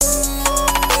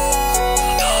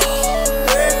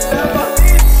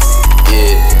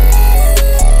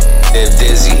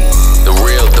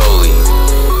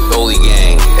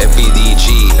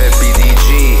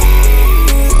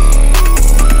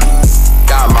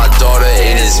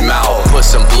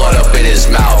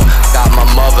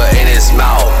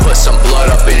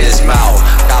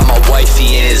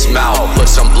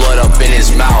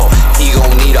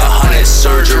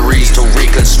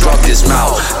his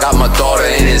mouth. Got my daughter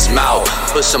in his mouth,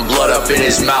 put some blood up in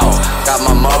his mouth. Got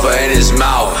my mother in his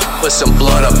mouth, put some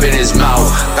blood up in his mouth.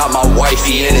 Got my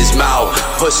wifey in his mouth,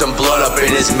 put some blood up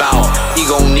in his mouth. He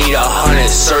gon' need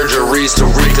 100 surgeries to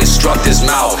reconstruct his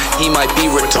mouth. He might be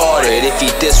retarded if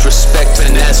he disrespect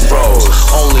finesse bros.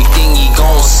 Only thing he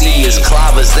gon' see is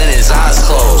clobbers, then his eyes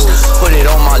closed. Put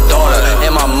it on my daughter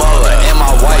and my mother and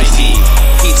my wifey.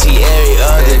 PT every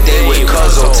other day with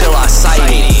Cuzzo till I sight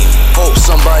him. Hope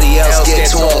somebody else get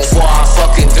to him before I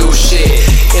fucking do shit.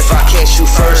 If I catch you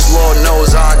first, Lord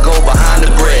knows I go behind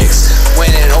the bricks.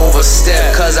 Went and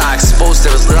overstepped cause I exposed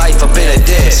his life up in a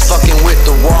disc. Fucking with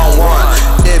the wrong one,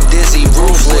 Nib dizzy,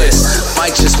 ruthless.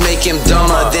 Might just make him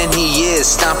dumber than he is,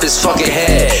 stomp his fucking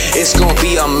head. It's gonna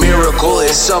be a miracle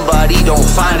if somebody don't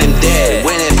find him dead.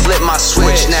 When it flip my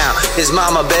switch now, his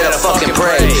mama better fucking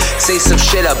pray. Say some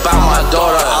shit about my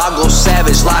daughter, I'll go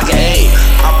savage like a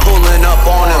I'm pulling up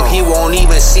on him, he won't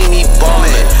even see me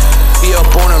bumming. Be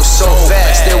up on him so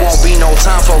fast, there won't be no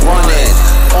time for running.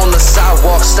 On the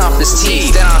sidewalk, stomp his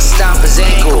teeth, then I'll stomp his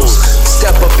ankles.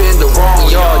 Step up in the wrong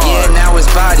yard, yeah, now his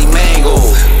body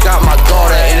mangled. Got my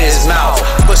daughter in his mouth,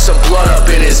 put some blood up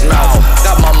in his mouth.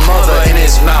 Got my mother in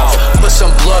his mouth, put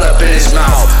some blood up in his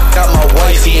mouth. Got my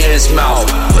wifey in his mouth,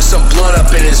 put some blood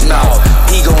up in his mouth.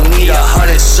 He gon' need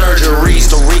 100 surgeries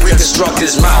to reconstruct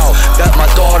his mouth. Got my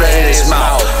daughter in his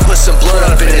mouth, put some blood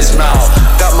up in his mouth.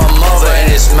 Got my mother in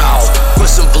his mouth, put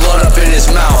some blood up in his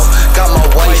mouth. Got my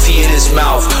wifey in his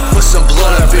mouth, put some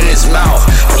blood up in his mouth.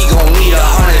 He gon' need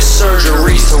 100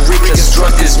 surgeries to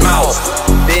reconstruct his mouth.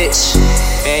 Bitch,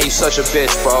 man, you such a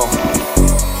bitch, bro.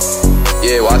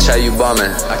 Yeah, watch how you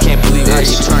bumming. I can't believe how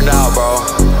you turned out, bro.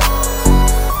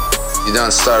 You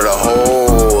done started a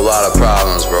whole lot of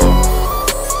problems, bro.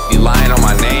 You lying on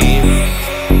my name.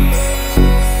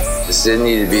 This didn't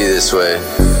need to be this way.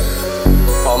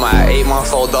 Call my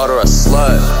 8-month-old daughter a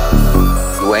slut.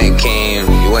 You ain't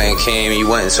came, you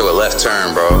went into a left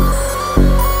turn, bro.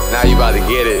 Now you about to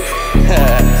get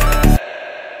it.